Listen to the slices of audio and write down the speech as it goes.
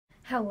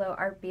Hello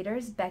art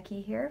beaters,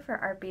 Becky here for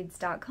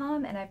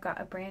artbeads.com, and I've got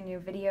a brand new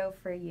video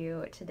for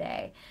you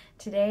today.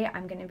 Today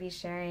I'm going to be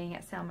sharing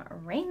some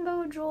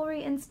rainbow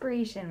jewelry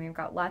inspiration. We've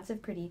got lots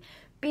of pretty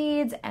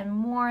beads and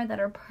more that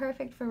are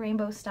perfect for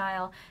rainbow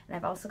style, and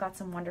I've also got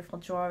some wonderful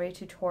jewelry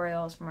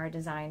tutorials from our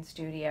design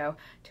studio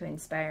to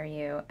inspire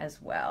you as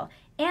well.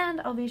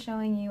 And I'll be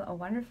showing you a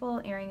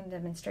wonderful earring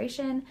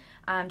demonstration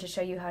to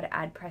show you how to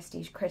add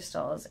prestige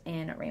crystals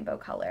in rainbow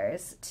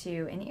colors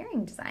to an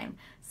earring design.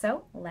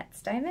 So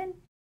let's dive in.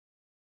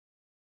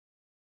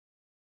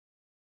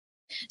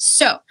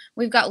 So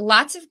we've got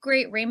lots of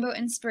great rainbow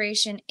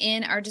inspiration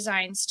in our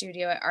design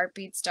studio at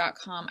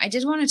artbeads.com. I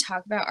did want to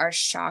talk about our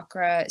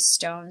chakra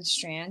stone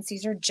strands.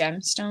 These are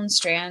gemstone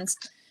strands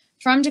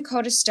from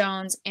Dakota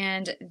Stones,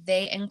 and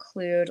they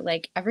include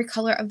like every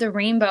color of the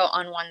rainbow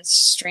on one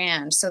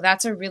strand. So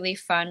that's a really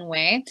fun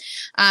way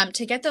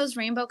to get those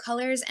rainbow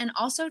colors and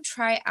also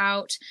try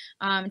out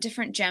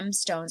different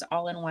gemstones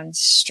all in one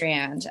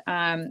strand.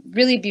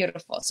 Really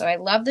beautiful. So I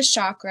love the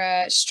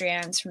chakra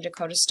strands from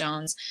Dakota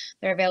Stones.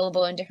 They're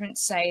available in different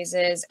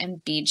sizes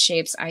and bead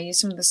shapes. I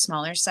use some of the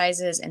smaller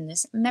sizes in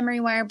this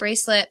memory wire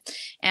bracelet,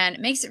 and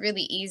it makes it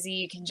really easy.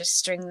 You can just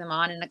string them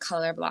on in a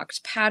color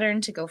blocked pattern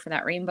to go for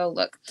that rainbow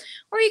look.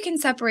 Or you can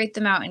separate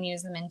them out and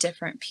use them in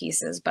different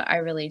pieces, but I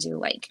really do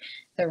like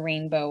the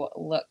rainbow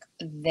look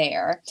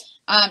there.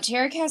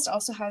 TerraCast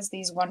also has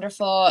these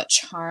wonderful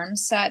charm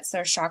sets.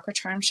 They're chakra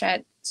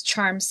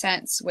charm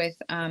sets with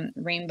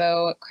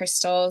rainbow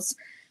crystals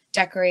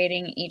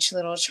decorating each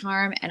little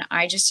charm, and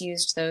I just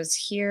used those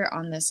here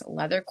on this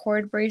leather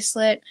cord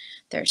bracelet.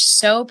 They're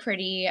so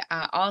pretty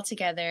all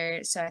together,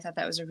 so I thought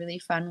that was a really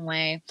fun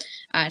way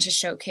to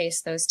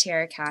showcase those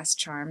TerraCast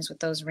charms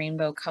with those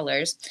rainbow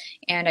colors.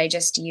 And I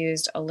just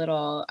used a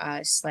little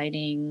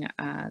sliding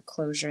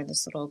closure,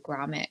 this little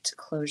grommet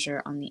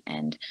closure on the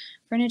end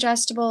for an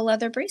adjustable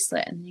leather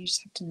bracelet, and you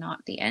just have to knot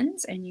the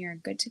ends and you're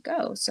good to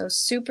go. So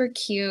super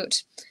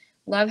cute.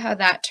 Love how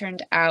that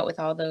turned out with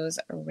all those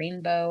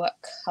rainbow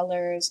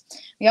colors.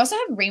 We also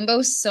have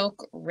rainbow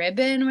silk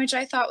ribbon, which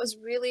I thought was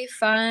really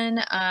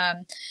fun.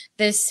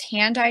 This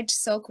hand-dyed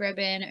silk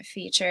ribbon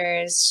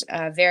features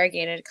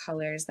variegated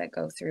colors that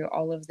go through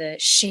all of the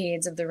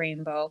shades of the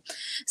rainbow.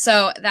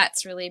 So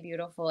that's really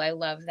beautiful. I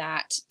love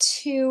that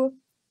too.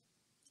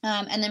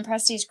 And then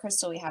Prestige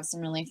Crystal, we have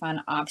some really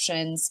fun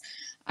options.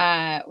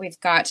 We've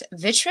got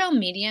Vitriol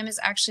Medium is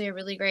actually a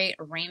really great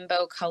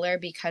rainbow color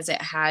because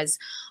it has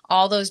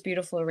all those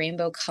beautiful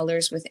rainbow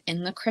colors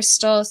within the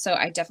crystal. So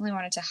I definitely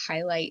wanted to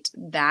highlight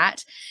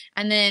that.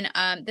 And then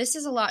this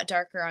is a lot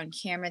darker on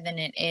camera than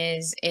it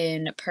is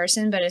in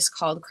person, but it's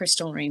called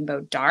Crystal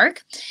Rainbow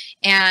Dark.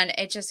 And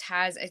it just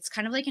has, it's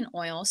kind of like an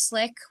oil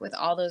slick with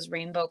all those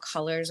rainbow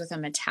colors with a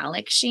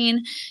metallic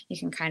sheen. You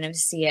can kind of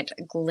see it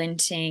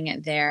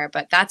glinting there,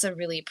 but that's a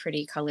really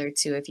pretty color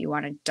too if you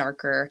want a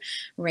darker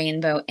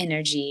rainbow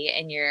energy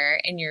in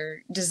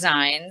your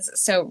designs.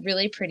 So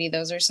really pretty.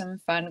 Those are some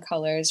fun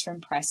colors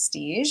from Prestige.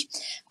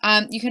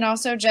 You can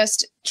also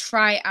just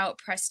try out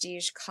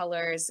Prestige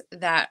colors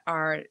that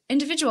are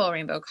individual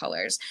rainbow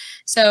colors.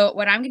 So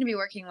what I'm going to be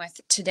working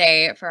with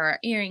today for our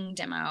earring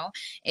demo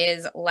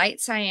is light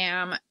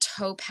cyan,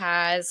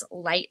 topaz,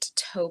 light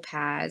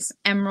topaz,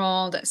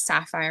 emerald,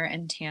 sapphire,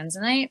 and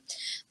tanzanite.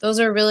 Those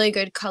are really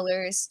good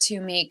colors to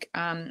make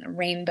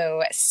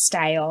rainbow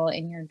style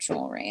in your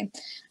jewelry.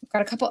 I've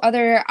got a couple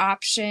other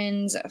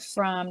options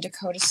from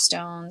Dakota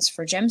Stones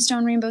for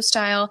gemstone rainbow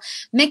style.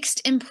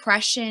 Mixed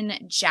impression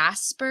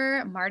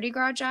jasper, Mardi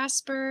Gras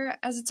jasper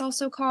as it's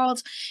also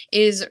called,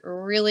 is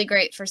really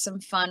great for some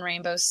fun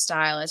rainbow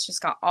style. It's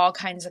just got all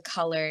kinds of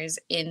colors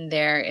in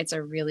there. It's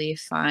a really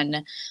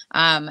fun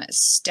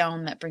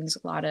stone that brings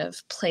a lot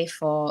of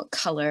playful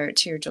color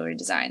to your jewelry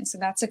design. So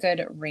that's a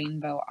good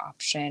rainbow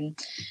option.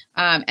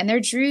 And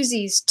their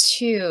drusies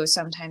too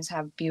sometimes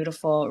have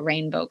beautiful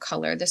rainbow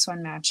color. This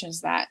one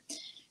matches that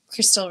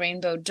Crystal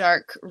Rainbow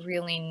Dark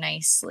really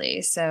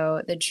nicely.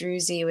 So the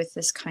druzy with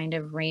this kind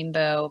of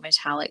rainbow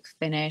metallic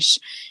finish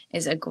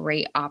is a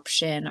great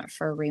option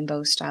for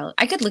rainbow style.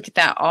 I could look at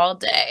that all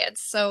day.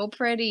 It's so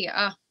pretty.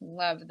 Oh,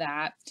 love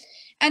that.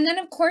 And then,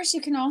 of course,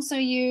 you can also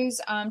use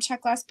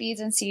check glass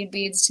beads and seed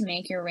beads to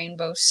make your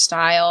rainbow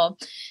style.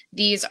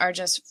 These are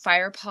just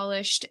fire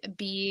polished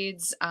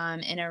beads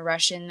in a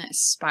Russian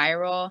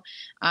spiral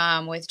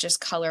with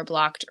just color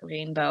blocked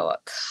rainbow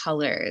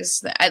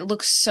colors. It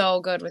looks so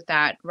good with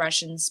that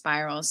Russian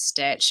spiral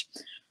stitch.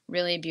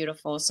 Really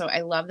beautiful. So I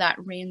love that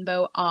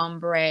rainbow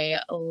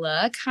ombre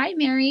look. Hi,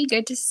 Mary.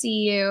 Good to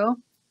see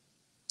you.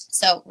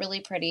 So really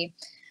pretty.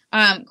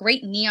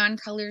 Great neon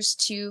colors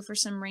too for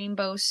some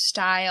rainbow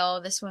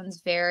style. This one's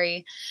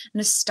very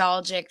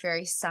nostalgic,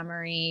 very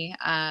summery,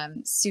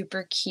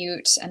 super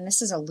cute. And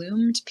this is a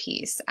loomed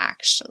piece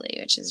actually,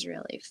 which is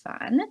really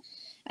fun.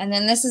 And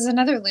then this is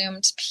another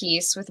loomed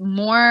piece with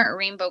more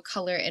rainbow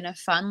color in a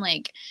fun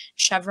like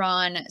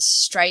chevron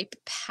stripe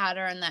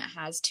pattern that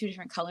has two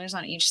different colors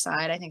on each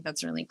side. I think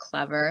that's really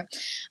clever.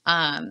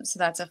 So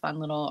that's a fun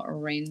little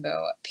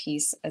rainbow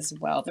piece as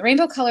well. The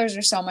rainbow colors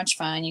are so much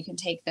fun. You can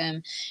take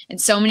them in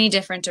so many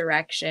different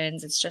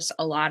directions. It's just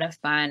a lot of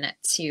fun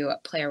to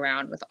play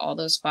around with all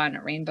those fun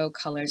rainbow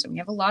colors. And we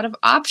have a lot of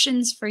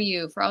options for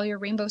you for all your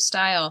rainbow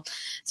style.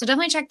 So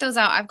definitely check those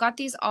out. I've got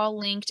these all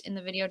linked in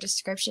the video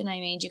description. I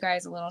made you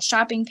guys a little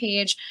shopping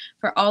page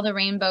for all the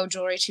rainbow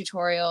jewelry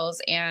tutorials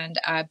and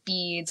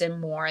beads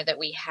and more that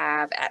we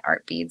have at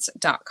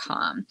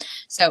artbeads.com.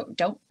 So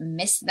don't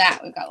miss that.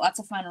 We've got lots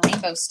of fun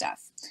rainbow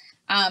stuff.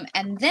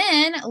 And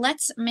then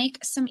let's make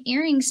some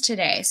earrings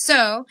today.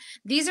 So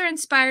these are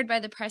inspired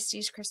by the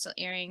Prestige crystal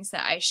earrings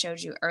that I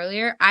showed you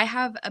earlier. I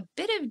have a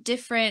bit of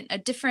a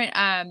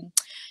different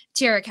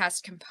tiara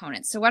cast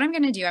components. So what I'm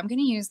going to do, I'm going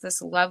to use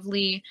this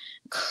lovely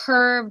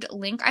curved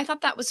link. I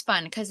thought that was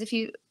fun because if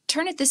you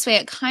turn it this way,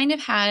 it kind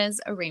of has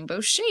a rainbow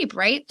shape,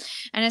 right?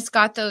 And it's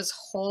got those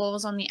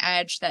holes on the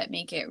edge that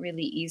make it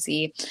really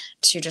easy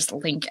to just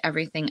link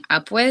everything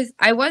up with.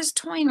 I was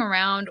toying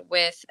around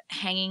with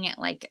hanging it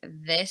like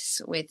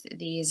this with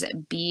these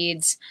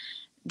beads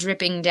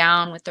dripping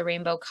down with the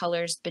rainbow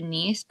colors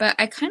beneath, but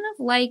I kind of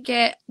like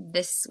it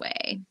this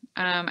way.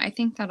 I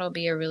think that'll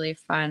be a really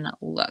fun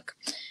look.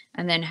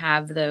 And then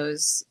have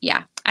those,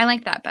 yeah, I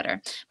like that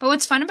better. But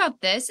what's fun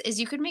about this is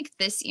you could make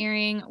this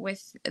earring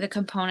with the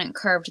component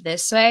curved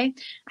this way.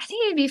 I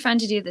think it'd be fun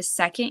to do the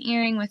second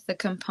earring with the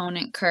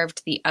component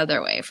curved the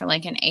other way for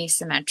like an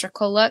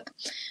asymmetrical look.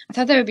 I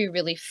thought that would be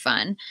really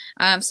fun.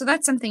 So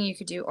that's something you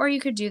could do, or you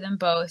could do them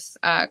both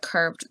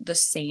curved the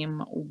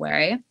same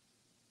way.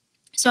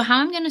 So how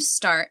I'm going to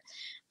start,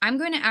 I'm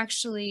going to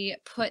actually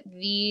put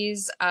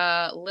these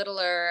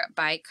littler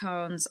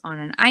bicones on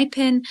an eye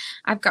pin.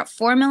 I've got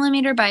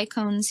 4mm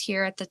bicones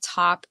here at the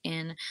top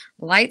in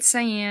light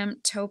cyan,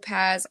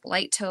 topaz,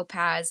 light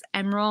topaz,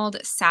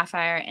 emerald,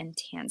 sapphire, and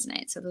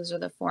tanzanite. So those are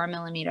the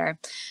 4mm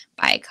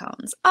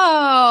bicones.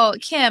 Oh,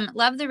 Kim,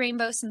 love the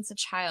rainbow since a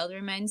child.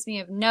 Reminds me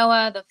of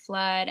Noah, the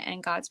flood,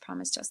 and God's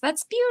promise to us.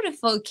 That's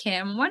beautiful,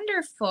 Kim.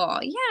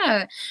 Wonderful.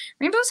 Yeah.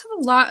 Rainbows have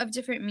a lot of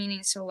different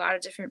meanings to a lot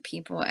of different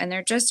people, and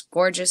they're just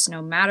gorgeous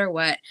no matter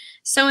what.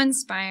 So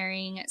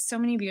inspiring, so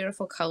many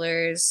beautiful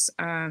colors.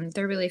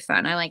 They're really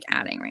fun. I like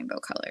adding rainbow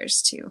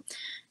colors to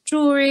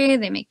jewelry.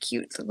 They make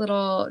cute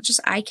little, just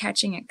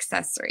eye-catching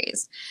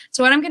accessories.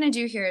 So what I'm going to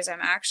do here is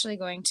I'm actually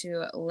going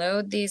to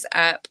load these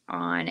up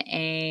on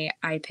a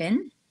eye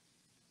pin.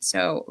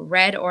 So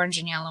red, orange,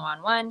 and yellow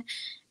on one,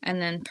 and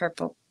then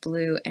purple,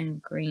 blue,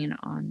 and green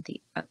on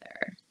the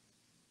other.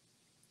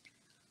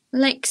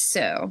 Like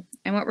so.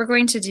 And what we're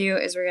going to do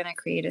is we're going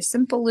to create a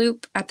simple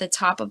loop at the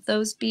top of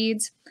those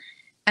beads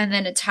and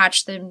then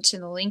attach them to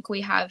the link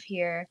we have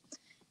here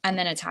and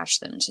then attach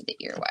them to the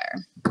ear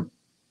wire.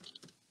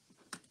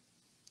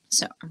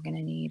 So I'm going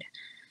to need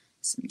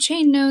some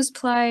chain nose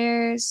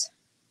pliers.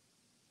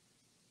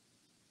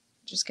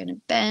 I'm just going to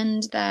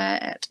bend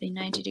that at a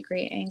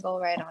 90-degree angle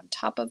right on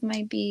top of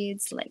my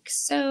beads like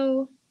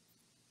so.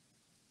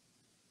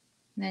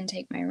 And then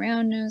take my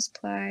round nose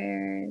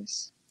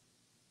pliers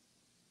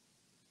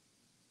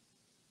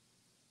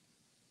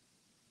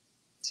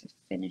to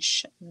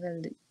finish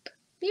the loop.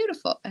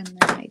 Beautiful. And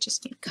then I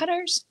just need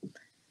cutters.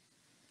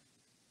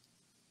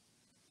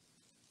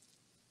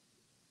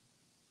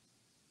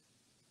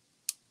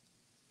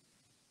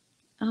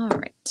 All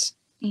right.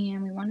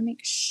 And we want to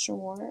make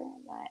sure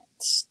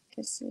that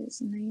this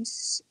is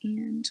nice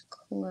and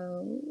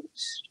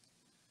closed.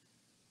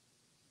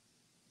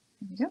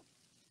 There we go.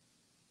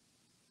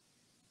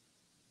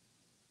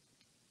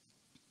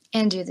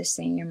 And do the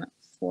same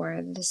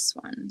for this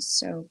one.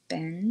 So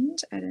bend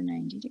at a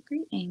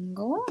 90-degree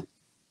angle.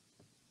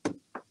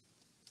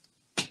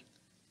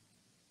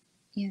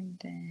 And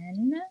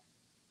then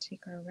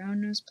take our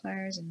round nose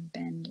pliers and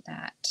bend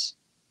that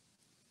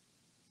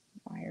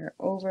wire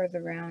over the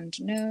round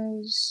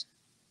nose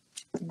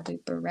and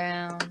loop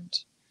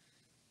around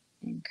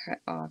and cut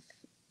off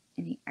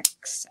any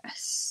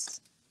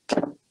excess.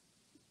 There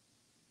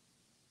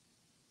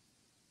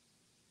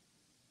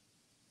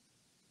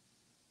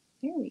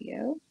we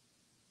go.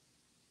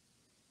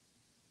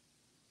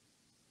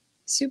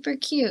 Super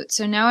cute.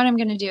 So now what I'm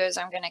going to do is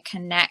I'm going to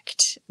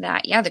connect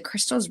that. Yeah, the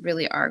crystals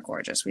really are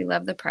gorgeous. We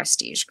love the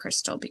Prestige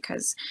crystal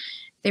because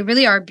they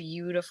really are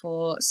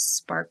beautiful,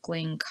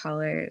 sparkling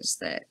colors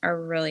that are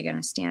really going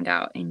to stand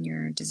out in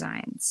your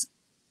designs.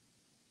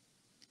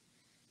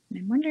 And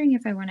I'm wondering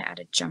if I want to add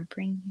a jump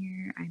ring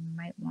here. I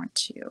might want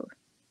to.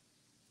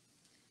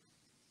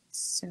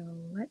 So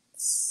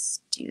let's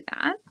do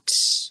that.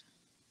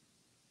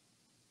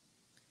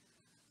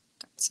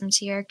 Some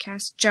tiara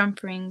cast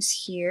jump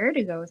rings here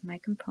to go with my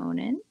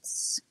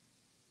components.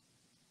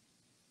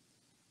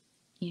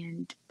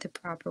 And the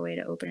proper way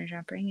to open a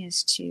jump ring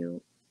is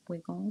to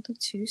wiggle the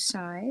two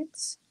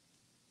sides.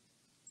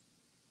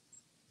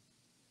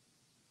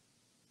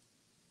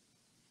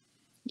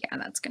 Yeah,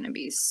 that's going to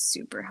be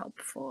super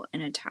helpful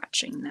in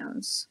attaching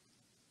those.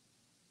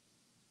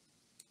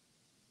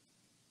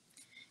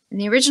 In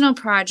the original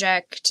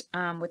project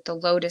with the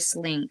lotus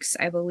links,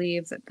 I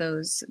believe that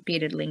those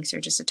beaded links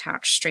are just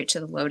attached straight to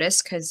the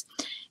lotus because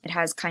it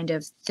has kind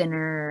of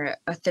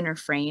a thinner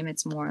frame.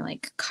 It's more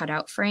like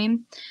cutout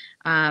frame.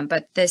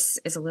 But this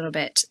is a little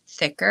bit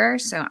thicker,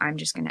 so I'm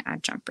just going to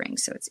add jump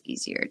rings so it's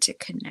easier to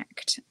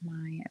connect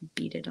my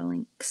beaded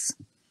links.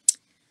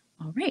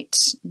 All right,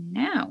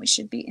 now we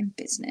should be in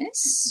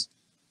business.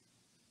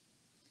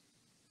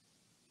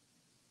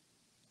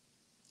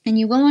 And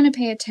you will want to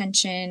pay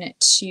attention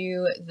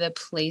to the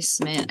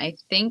placement. I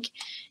think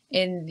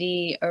in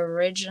the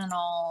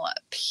original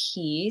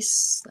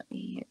piece, let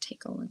me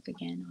take a look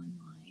again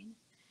online.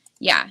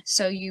 Yeah,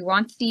 so you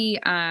want the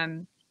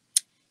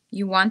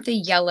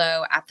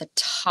yellow at the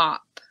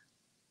top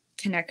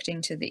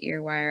connecting to the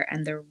ear wire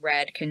and the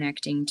red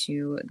connecting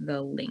to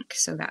the link.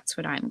 So that's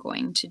what I'm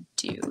going to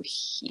do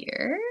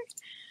here.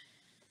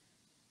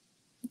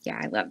 Yeah,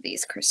 I love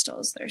these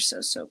crystals. They're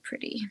so, so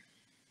pretty.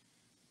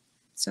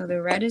 So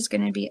the red is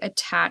going to be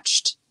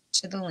attached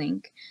to the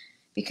link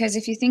because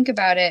if you think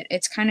about it,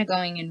 it's kind of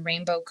going in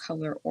rainbow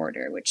color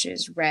order, which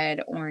is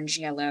red, orange,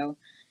 yellow,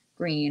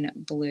 green,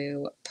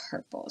 blue,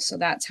 purple. So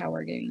that's how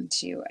we're going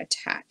to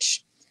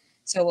attach.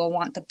 So we'll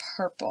want the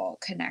purple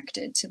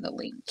connected to the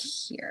link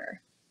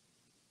here.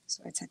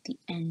 So it's at the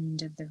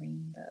end of the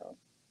rainbow.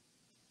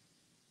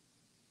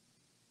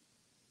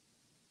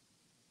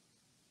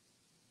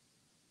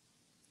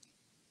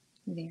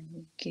 There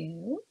we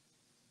go.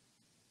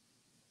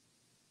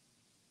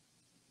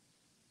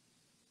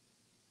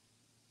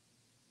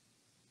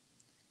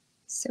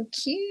 So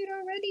cute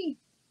already.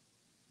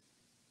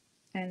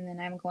 And then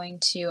I'm going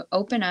to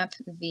open up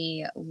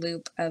the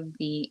loop of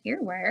the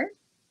ear wire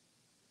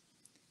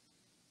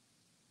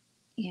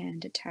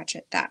and attach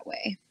it that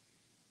way.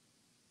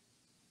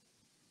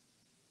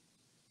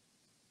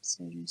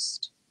 So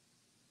just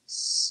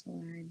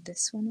slide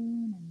this one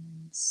on and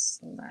then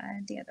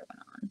slide the other one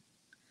on.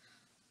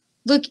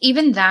 Look,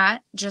 even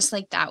that, just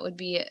like that, would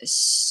be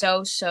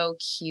so, so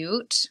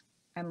cute.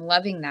 I'm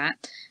loving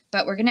that.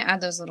 But we're going to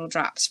add those little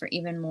drops for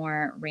even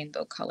more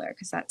rainbow color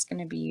because that's going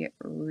to be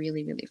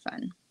really, really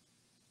fun.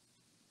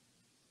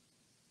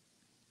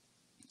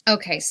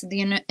 Okay, so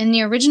in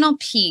the original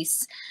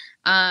piece,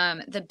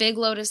 the big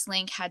lotus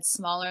link had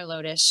smaller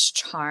lotus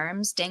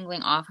charms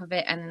dangling off of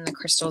it, and then the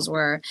crystals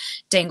were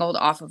dangled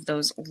off of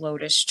those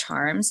lotus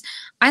charms.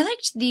 I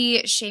liked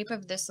the shape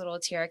of this little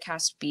tiara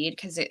cast bead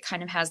because it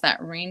kind of has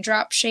that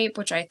raindrop shape,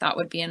 which I thought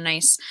would be a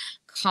nice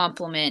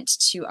complement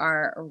to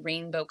our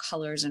rainbow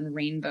colors and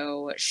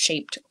rainbow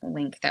shaped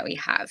link that we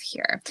have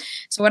here.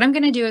 So what I'm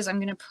going to do is I'm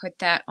going to put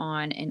that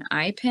on an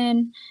eye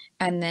pin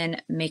and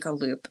then make a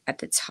loop at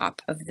the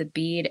top of the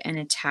bead and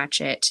attach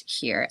it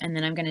here. And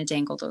then I'm going to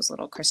dangle those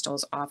little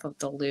crystals off of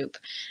the loop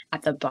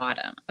at the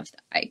bottom of the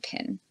eye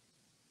pin.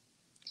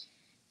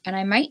 And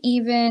I might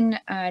even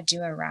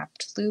do a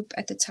wrapped loop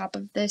at the top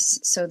of this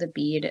so the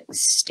bead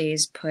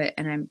stays put,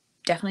 and I'm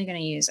definitely going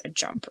to use a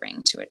jump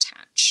ring to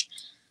attach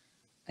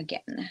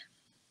again.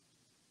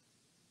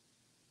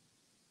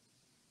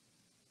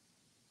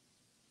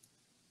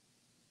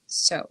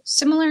 So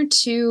similar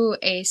to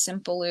a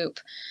simple loop,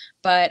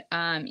 but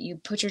you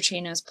put your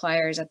chain nose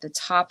pliers at the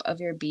top of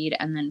your bead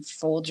and then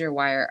fold your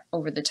wire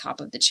over the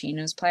top of the chain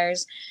nose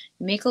pliers.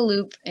 Make a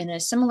loop in a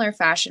similar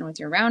fashion with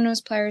your round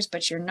nose pliers,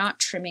 but you're not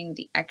trimming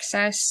the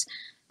excess.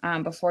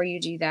 Before you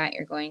do that,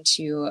 you're going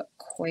to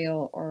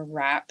coil or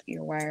wrap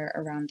your wire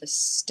around the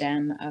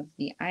stem of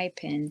the eye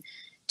pin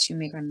to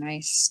make a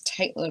nice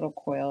tight little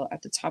coil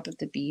at the top of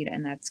the bead,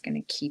 and that's going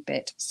to keep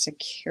it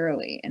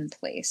securely in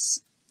place.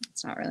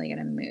 It's not really going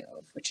to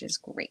move, which is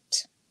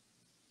great.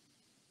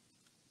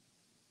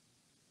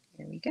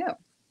 There we go.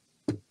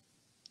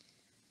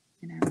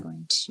 And I'm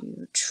going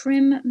to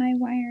trim my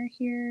wire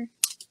here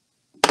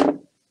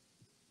and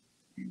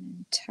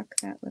then tuck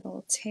that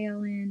little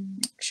tail in,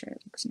 make sure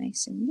it looks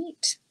nice and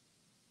neat.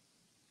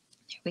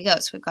 There we go.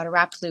 So we've got a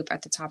wrapped loop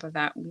at the top of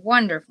that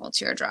wonderful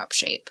teardrop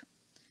shape.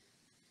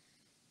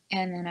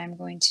 And then I'm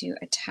going to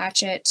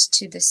attach it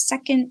to the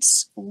second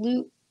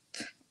loop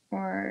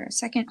or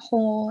second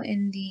hole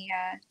in the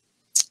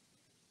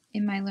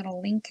in my little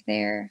link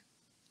there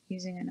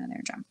using another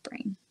jump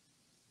ring.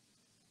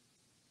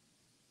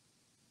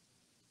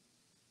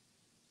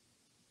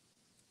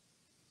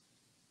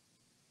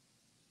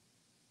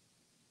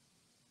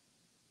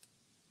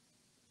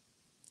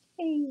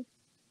 Hey.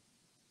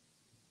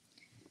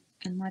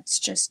 And let's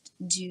just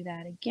do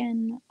that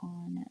again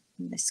on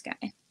this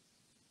guy.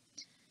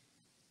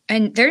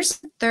 And there's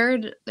a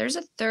third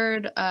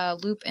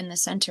loop in the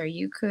center.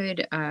 You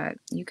could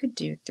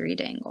do 3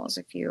 dangles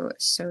if you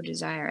so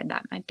desire.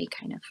 That might be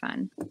kind of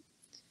fun.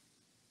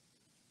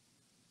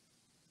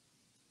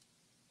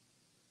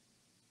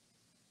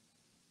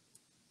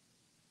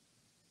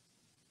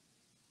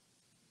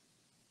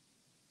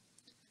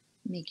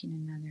 Making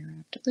another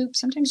wrapped loop.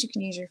 Sometimes you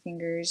can use your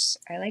fingers.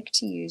 I like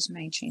to use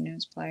my chain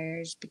nose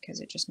pliers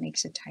because it just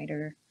makes a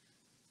tighter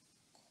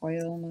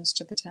coil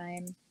most of the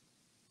time.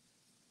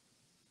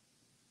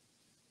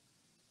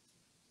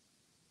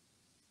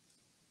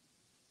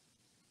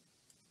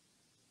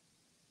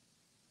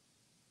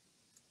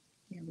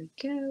 we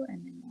go,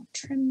 and then we'll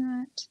trim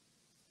that.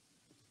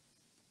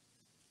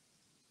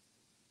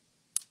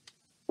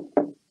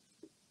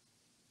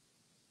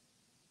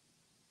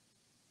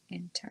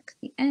 And tuck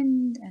the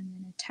end and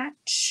then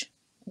attach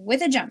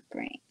with a jump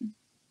ring.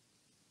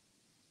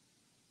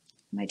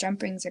 My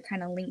jump rings are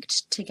kind of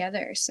linked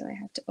together, so I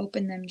have to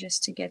open them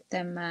just to get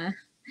them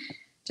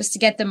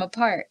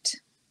apart.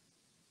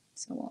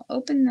 So we'll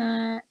open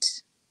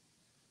that,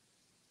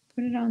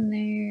 put it on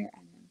there,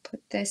 and then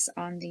put this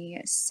on the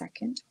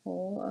second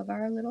hole of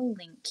our little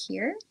link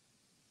here,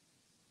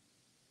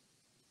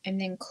 and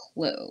then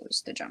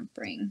close the jump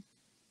ring.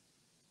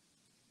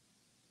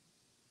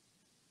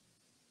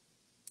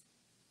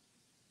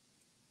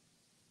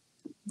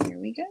 There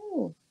we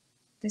go.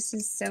 This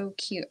is so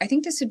cute. I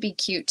think this would be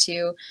cute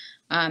too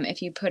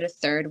if you put a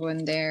third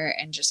one there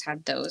and just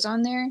had those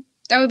on there.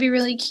 That would be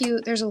really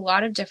cute. There's a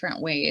lot of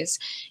different ways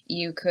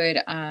you could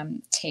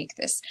take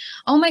this.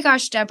 Oh my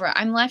gosh, Deborah,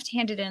 I'm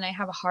left-handed and I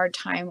have a hard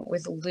time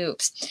with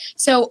loops.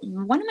 So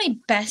one of my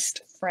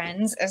best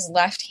friends is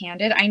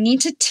left-handed. I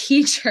need to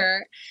teach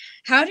her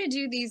how to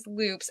do these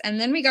loops, and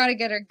then we got to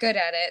get her good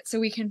at it so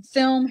we can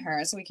film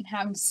her, so we can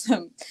have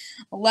some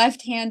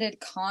left-handed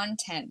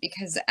content,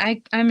 because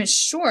I'm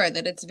sure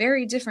that it's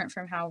very different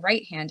from how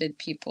right-handed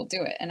people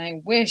do it. And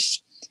I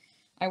wish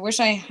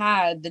I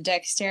had the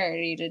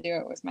dexterity to do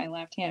it with my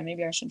left hand.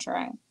 Maybe I should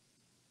try.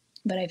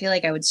 But I feel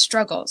like I would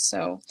struggle.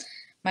 So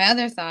my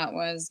other thought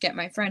was get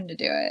my friend to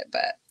do it,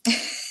 but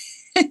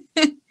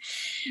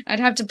I'd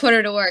have to put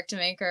her to work to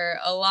make her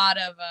a lot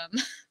of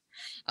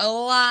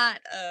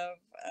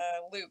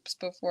loops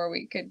before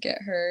we could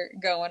get her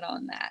going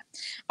on that.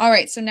 All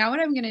right, so now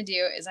what I'm going to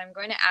do is I'm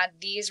going to add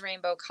these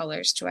rainbow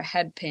colors to a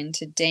head pin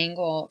to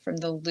dangle from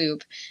the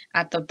loop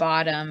at the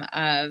bottom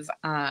of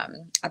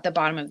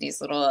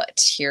these little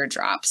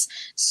teardrops.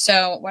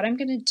 So what I'm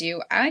going to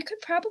do, I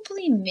could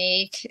probably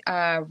make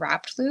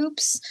wrapped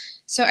loops.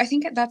 So I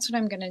think that's what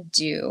I'm going to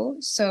do,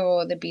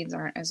 so the beads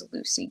aren't as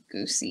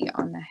loosey-goosey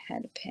on the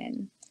head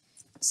pin.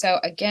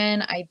 So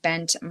again, I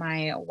bent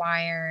my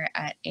wire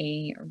at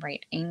a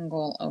right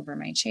angle over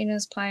my chain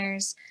nose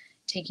pliers,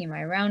 taking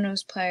my round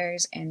nose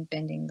pliers and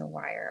bending the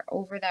wire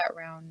over that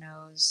round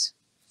nose,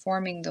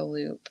 forming the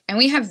loop. And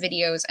we have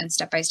videos and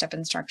step-by-step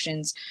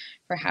instructions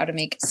for how to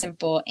make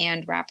simple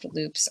and wrapped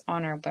loops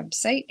on our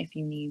website if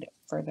you need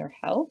further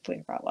help.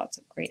 We've got lots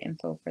of great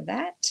info for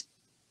that.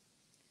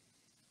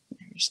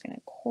 I'm just going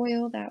to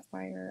coil that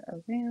wire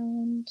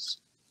around.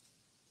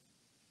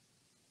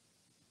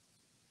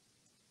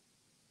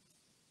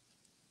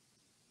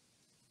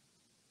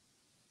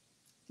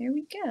 There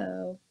we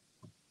go.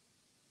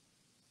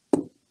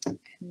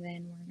 And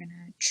then we're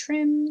gonna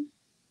trim.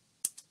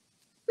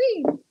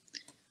 Whee!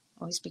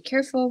 Always be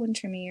careful when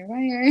trimming your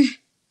wire.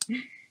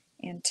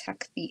 And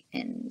tuck the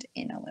end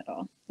in a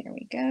little. There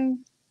we go.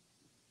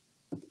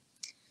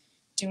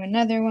 Do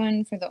another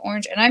one for the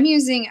orange. And I'm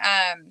using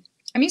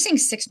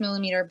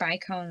 6mm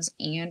bicones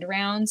and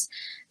rounds.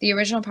 The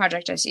original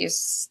project I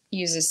uses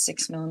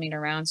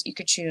 6mm rounds. You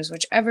could choose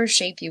whichever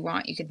shape you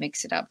want. You could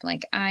mix it up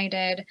like I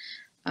did.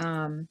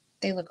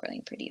 They look really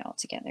pretty all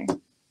together.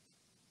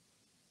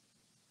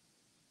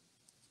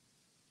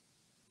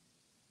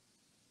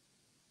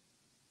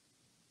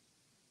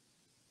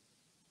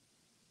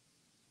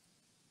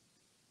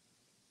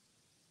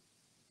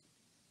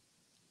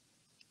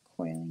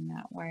 Coiling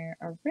that wire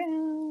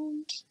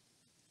around.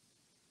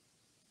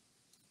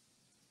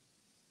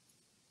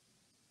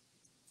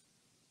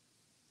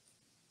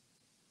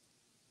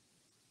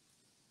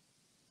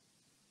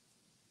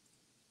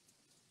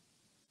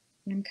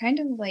 And I'm kind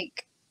of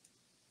like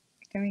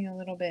going a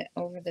little bit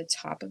over the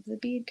top of the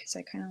bead because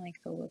I kind of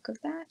like the look of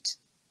that.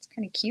 It's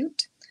kind of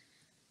cute.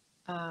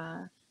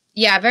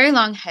 Yeah, very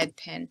long head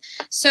pin.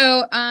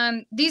 So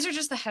these are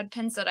just the head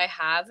pins that I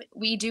have.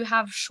 We do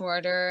have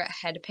shorter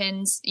head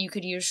pins. You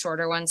could use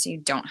shorter ones so you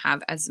don't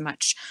have as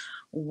much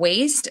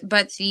waste,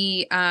 but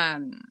the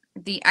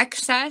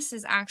excess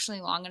is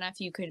actually long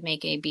enough. You could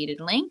make a beaded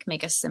link,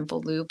 make a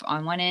simple loop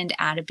on one end,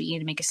 add a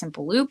bead, make a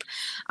simple loop.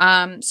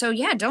 So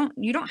yeah,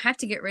 you don't have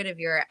to get rid of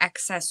your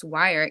excess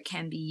wire. It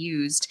can be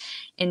used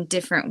in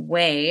different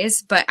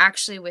ways, but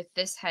actually with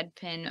this head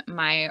pin,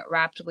 my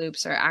wrapped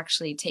loops are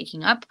actually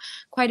taking up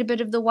quite a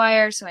bit of the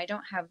wire, so I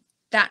don't have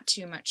that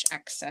too much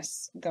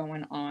excess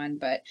going on,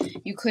 but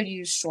you could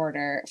use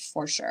shorter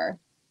for sure.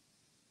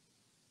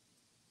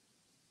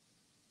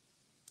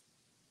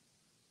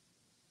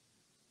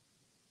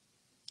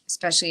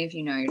 Especially if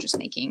you know you're just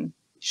making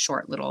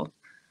short little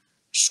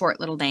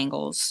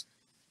dangles.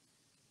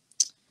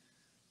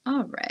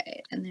 All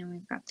right, and then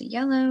we've got the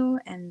yellow,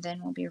 and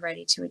then we'll be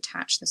ready to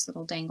attach this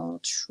little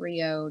dangle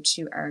trio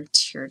to our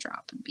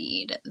teardrop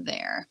bead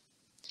there.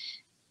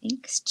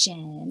 Thanks,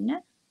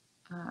 Jen.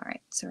 All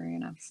right, so we're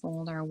gonna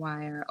fold our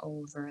wire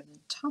over the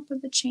top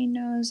of the chain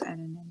nose at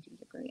a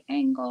 90-degree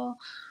angle.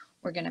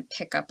 We're gonna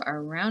pick up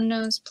our round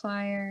nose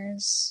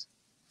pliers,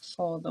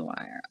 fold the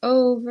wire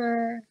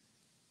over,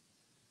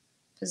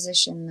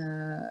 position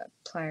the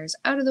pliers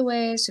out of the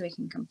way so we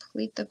can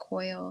complete the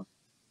coil.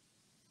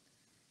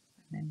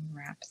 then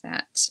wrap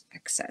that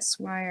excess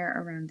wire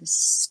around the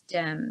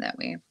stem that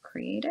we have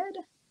created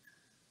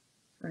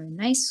for a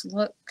nice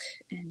look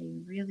and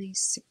a really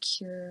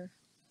secure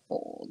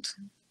hold.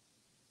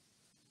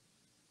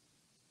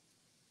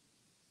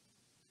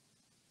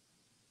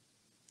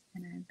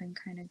 And I've been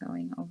kind of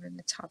going over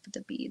the top of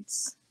the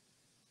beads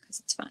because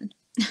it's fun.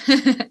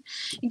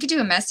 You could do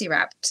a messy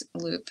wrapped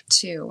loop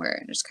too, where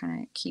it just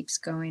kind of keeps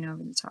going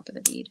over the top of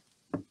the bead.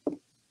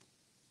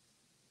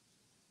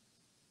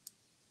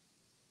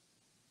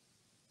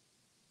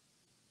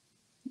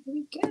 There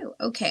we go.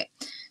 Okay,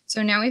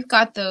 so now we've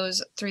got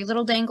those 3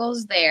 little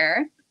dangles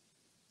there.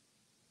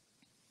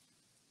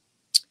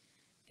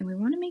 And we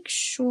want to make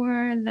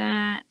sure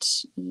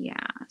that,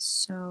 yeah,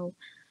 so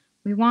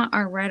we want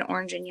our red,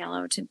 orange, and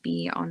yellow to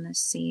be on the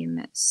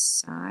same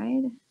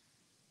side.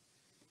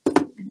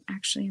 And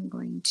actually I'm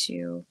going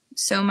to,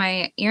 so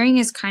my earring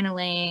is kind of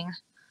laying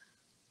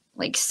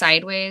like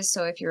sideways,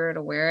 so if you were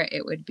to wear it,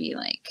 it would be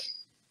like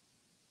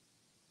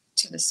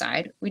to the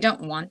side. We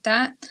don't want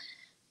that.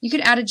 You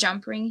could add a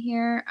jump ring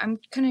here. I'm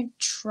gonna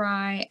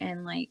try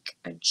and like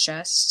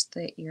adjust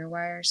the ear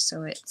wire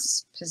so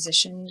it's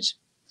positioned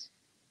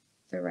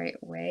the right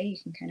way.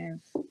 You can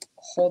kind of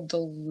hold the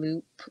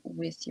loop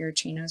with your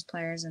chain nose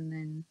pliers and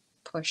then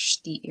push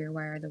the ear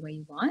wire the way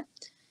you want.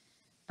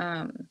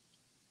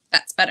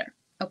 That's better.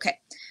 Okay,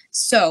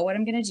 so what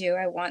I'm going to do,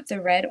 I want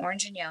the red,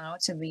 orange, and yellow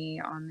to be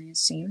on the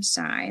same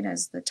side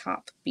as the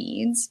top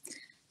beads.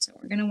 So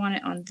we're going to want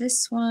it on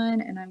this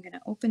one, and I'm going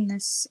to open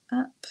this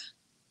up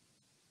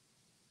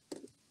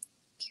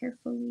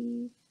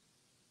carefully.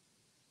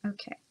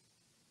 Okay.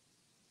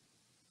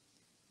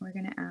 We're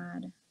going to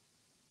add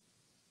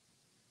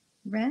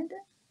red,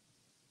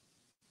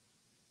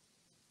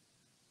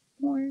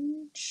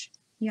 orange,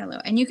 yellow.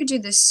 And you could do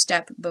this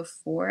step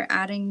before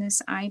adding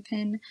this eye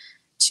pin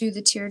to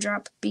the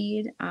teardrop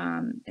bead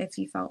if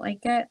you felt like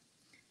it.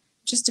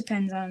 Just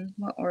depends on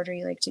what order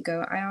you like to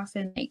go. I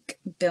often like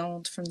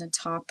build from the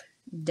top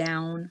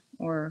down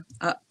or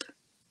up,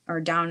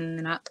 or down and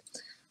then up,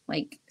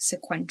 like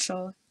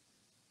sequential.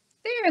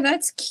 There,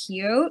 that's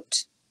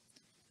cute.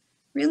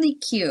 Really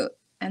cute.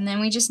 And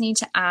then we just need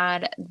to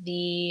add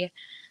the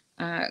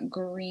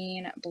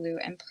green, blue,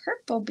 and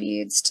purple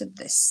beads to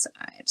this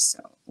side. So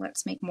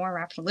let's make more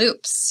wrapped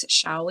loops,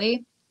 shall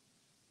we?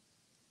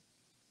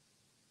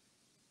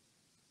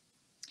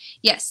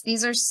 Yes,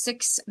 these are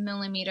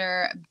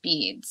 6mm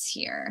beads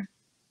here.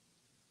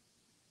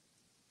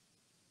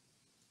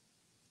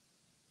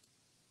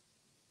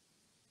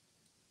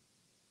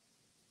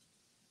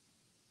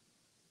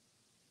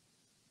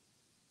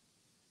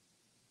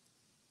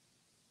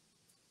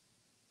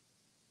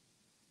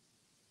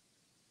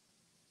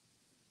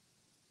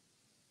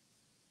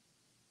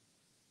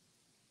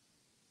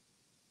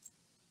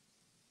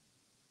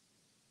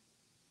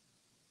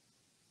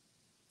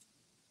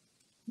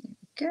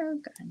 Go,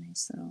 got a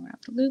nice little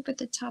wrapped loop at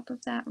the top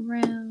of that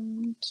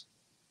round.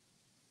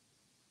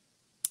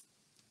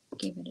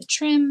 Give it a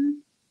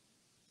trim.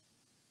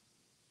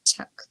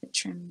 Tuck the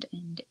trimmed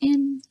end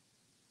in.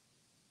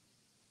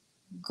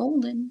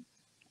 Golden.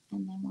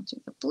 And then we'll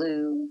do the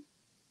blue.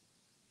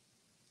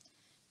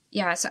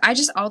 Yeah, so I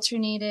just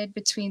alternated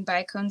between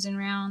bicones and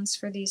rounds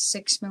for these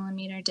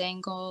 6mm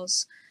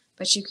dangles,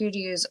 but you could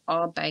use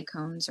all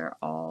bicones or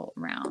all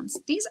rounds.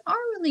 These are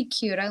really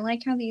cute. I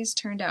like how these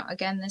turned out.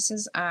 Again, this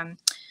is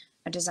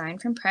a design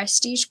from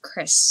Prestige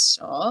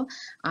Crystal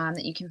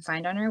that you can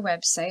find on our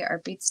website,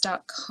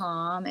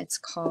 artbeats.com. It's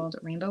called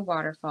Rainbow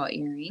Waterfall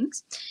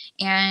Earrings.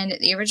 And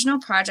the original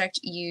project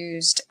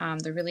used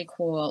the really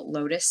cool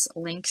lotus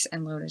links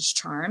and lotus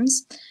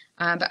charms.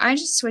 But I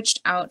just switched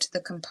out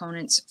the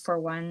components for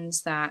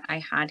ones that I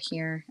had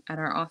here at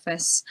our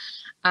office.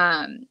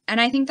 And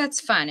I think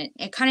that's fun.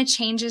 It kind of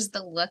changes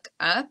the look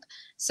up.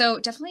 So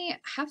definitely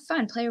have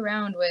fun, play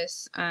around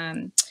with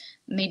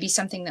maybe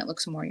something that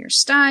looks more your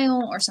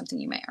style or something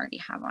you might already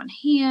have on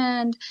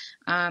hand.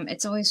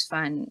 It's always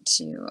fun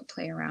to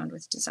play around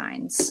with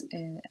designs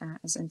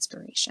as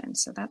inspiration.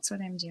 So that's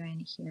what I'm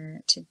doing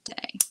here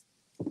today.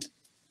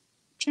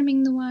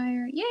 Trimming the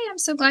wire. Yay, I'm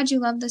so glad you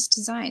love this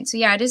design. So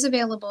yeah, it is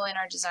available in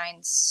our design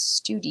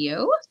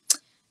studio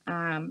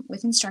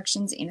with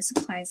instructions and a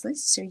supplies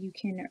list so you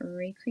can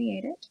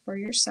recreate it for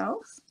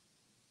yourself.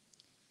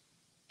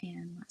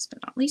 And last but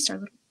not least, our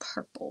little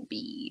purple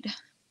bead.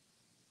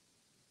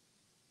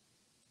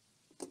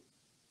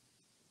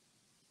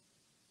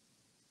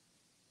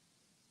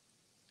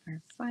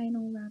 Our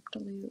final wrapped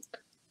loop.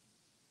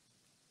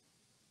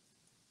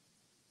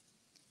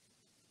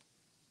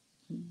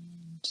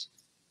 And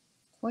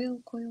coil,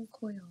 coil,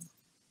 coil.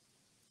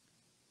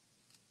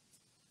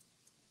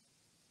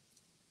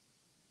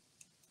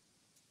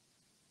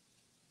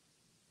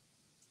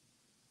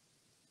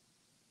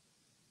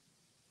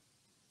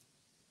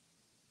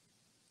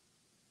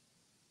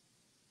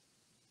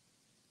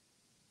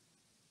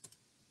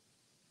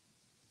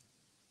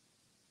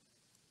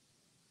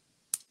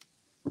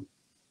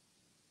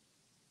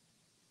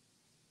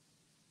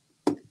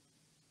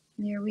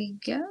 There we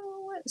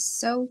go.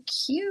 So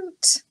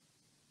cute.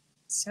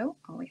 So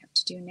all we have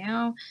to do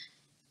now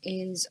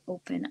is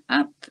open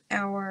up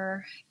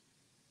our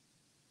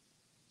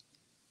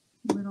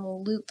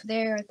little loop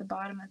there at the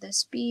bottom of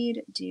this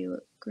bead, do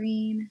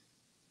green,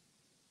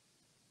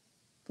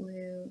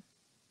 blue,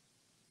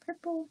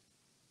 purple,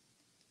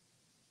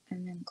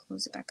 and then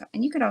close it back up.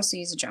 And you could also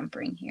use a jump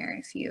ring here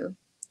if you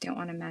don't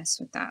want to mess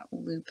with that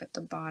loop at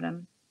the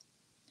bottom.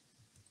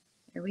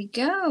 There we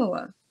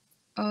go.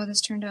 Oh,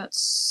 this turned out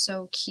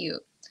so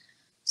cute.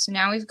 So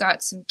now we've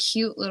got some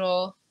cute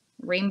little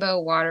rainbow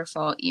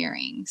waterfall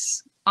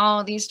earrings.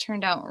 Oh, these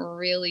turned out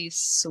really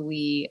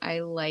sweet. I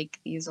like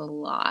these a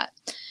lot.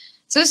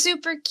 So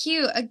super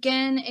cute.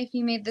 Again, if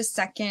you made the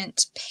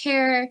second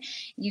pair,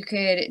 you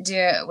could do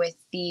it with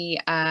the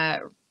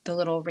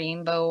little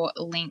rainbow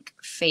link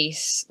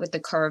face with the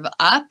curve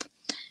up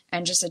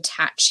and just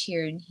attach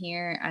here and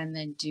here and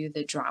then do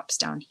the drops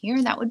down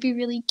here. That would be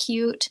really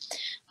cute.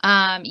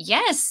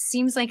 Yes,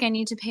 seems like I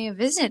need to pay a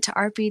visit to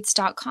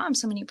artbeads.com.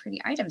 So many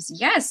pretty items.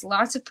 Yes,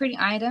 lots of pretty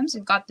items.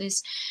 We've got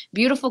this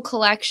beautiful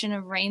collection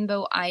of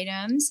rainbow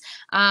items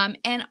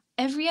and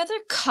every other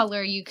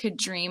color you could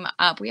dream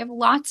up. We have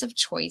lots of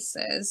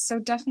choices, so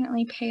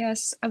definitely pay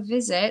us a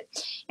visit.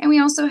 And we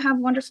also have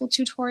wonderful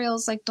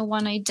tutorials like the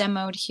one I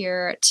demoed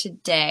here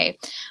today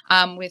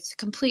with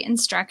complete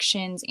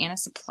instructions and a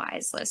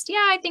supplies list.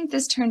 Yeah, I think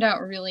this turned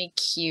out really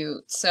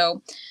cute.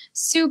 So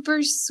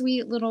super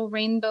sweet little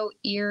rainbow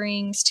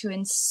earrings to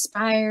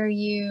inspire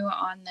you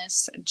on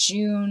this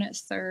June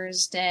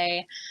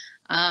Thursday.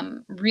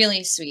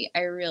 Really sweet.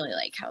 I really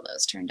like how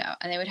those turned out.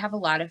 And they would have a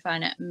lot of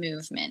fun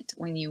movement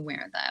when you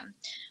wear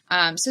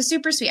them. So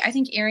super sweet. I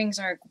think earrings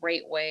are a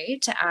great way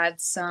to add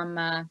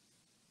some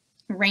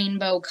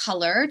rainbow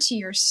color to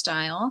your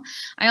style.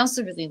 I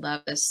also really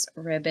love this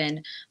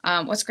ribbon.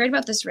 What's great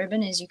about this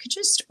ribbon is you could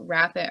just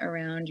wrap it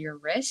around your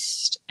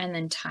wrist and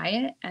then tie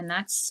it, and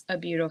that's a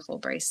beautiful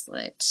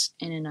bracelet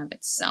in and of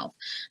itself.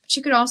 But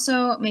you could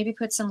also maybe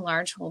put some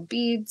large hole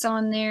beads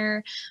on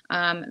there,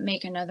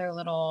 make another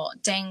little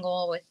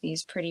dangle with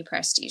these pretty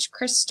prestige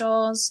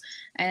crystals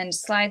and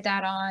slide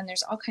that on.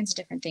 There's all kinds of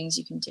different things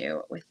you can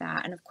do with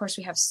that. And of course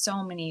we have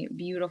so many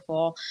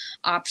beautiful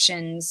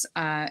options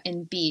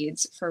in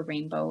beads for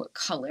rainbow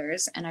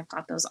colors, and I've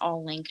got those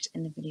all linked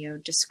in the video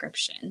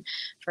description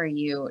for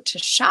you to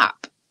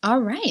shop. All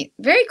right,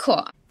 very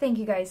cool. Thank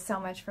you guys so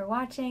much for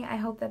watching. I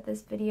hope that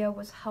this video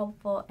was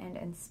helpful and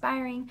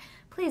inspiring.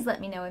 Please let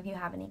me know if you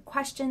have any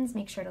questions.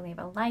 Make sure to leave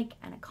a like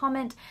and a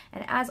comment.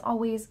 And as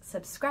always,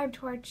 subscribe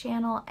to our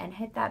channel and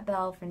hit that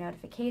bell for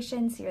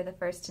notifications so you're the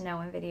first to know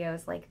when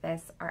videos like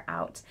this are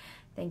out.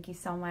 Thank you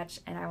so much,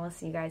 and I will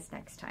see you guys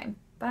next time.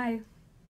 Bye.